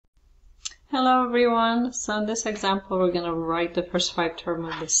Hello everyone, so in this example we're going to write the first 5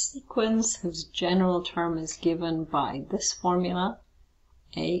 terms of the sequence whose general term is given by this formula,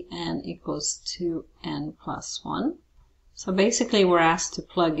 an equals 2n plus 1. So basically we're asked to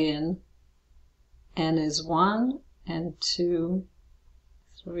plug in n is 1, and 2,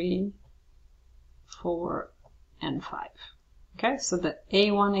 3, 4, and 5. Okay, so the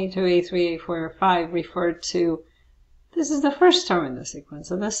a1, a2, a3, a4, a5 refer to this is the first term in the sequence,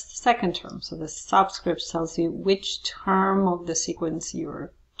 so this is the second term. So the subscript tells you which term of the sequence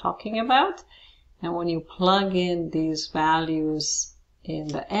you're talking about. And when you plug in these values in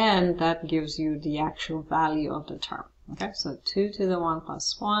the end, that gives you the actual value of the term. Okay, so 2 to the 1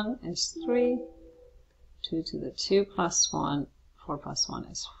 plus 1 is 3. 2 to the 2 plus 1, 4 plus 1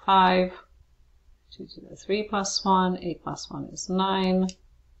 is 5. 2 to the 3 plus 1, 8 plus 1 is 9.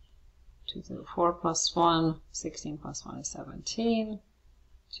 2 to the 4 plus 1, 16 plus 1 is 17.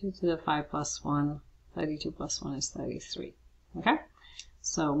 2 to the 5 plus 1, 32 plus 1 is 33. Okay?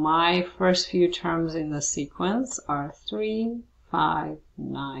 So my first few terms in the sequence are 3, 5,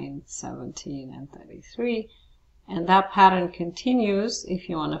 9, 17, and 33. And that pattern continues. If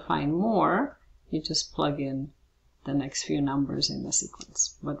you want to find more, you just plug in the next few numbers in the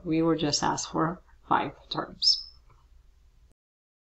sequence. But we were just asked for 5 terms.